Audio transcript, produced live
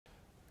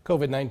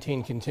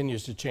COVID-19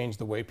 continues to change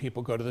the way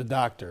people go to the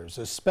doctors,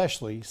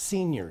 especially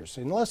seniors.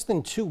 In less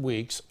than 2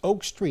 weeks,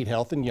 Oak Street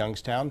Health in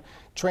Youngstown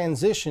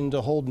transitioned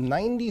to hold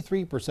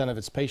 93% of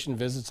its patient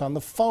visits on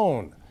the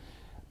phone.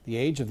 The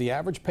age of the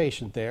average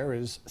patient there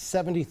is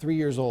 73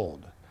 years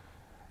old.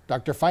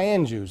 Dr.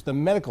 Fianju is the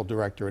medical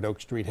director at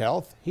Oak Street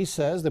Health. He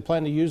says they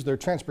plan to use their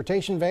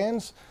transportation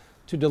vans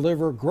to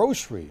deliver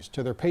groceries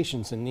to their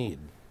patients in need.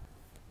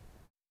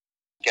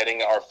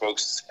 Getting our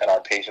folks and our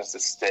patients to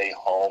stay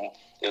home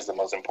is the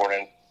most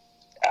important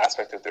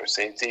aspect of their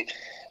safety,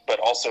 but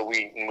also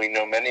we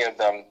know many of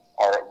them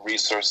are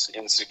resource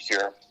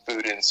insecure,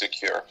 food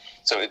insecure,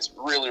 so it's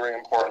really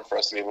important for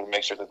us to be able to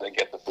make sure that they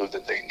get the food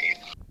that they need.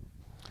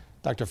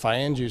 Dr.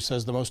 Fianju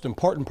says the most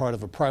important part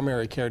of a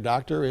primary care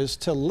doctor is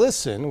to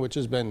listen, which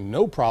has been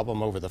no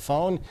problem over the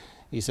phone.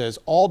 He says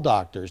all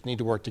doctors need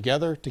to work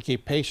together to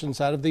keep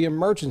patients out of the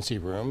emergency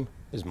room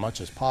as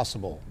much as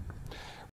possible.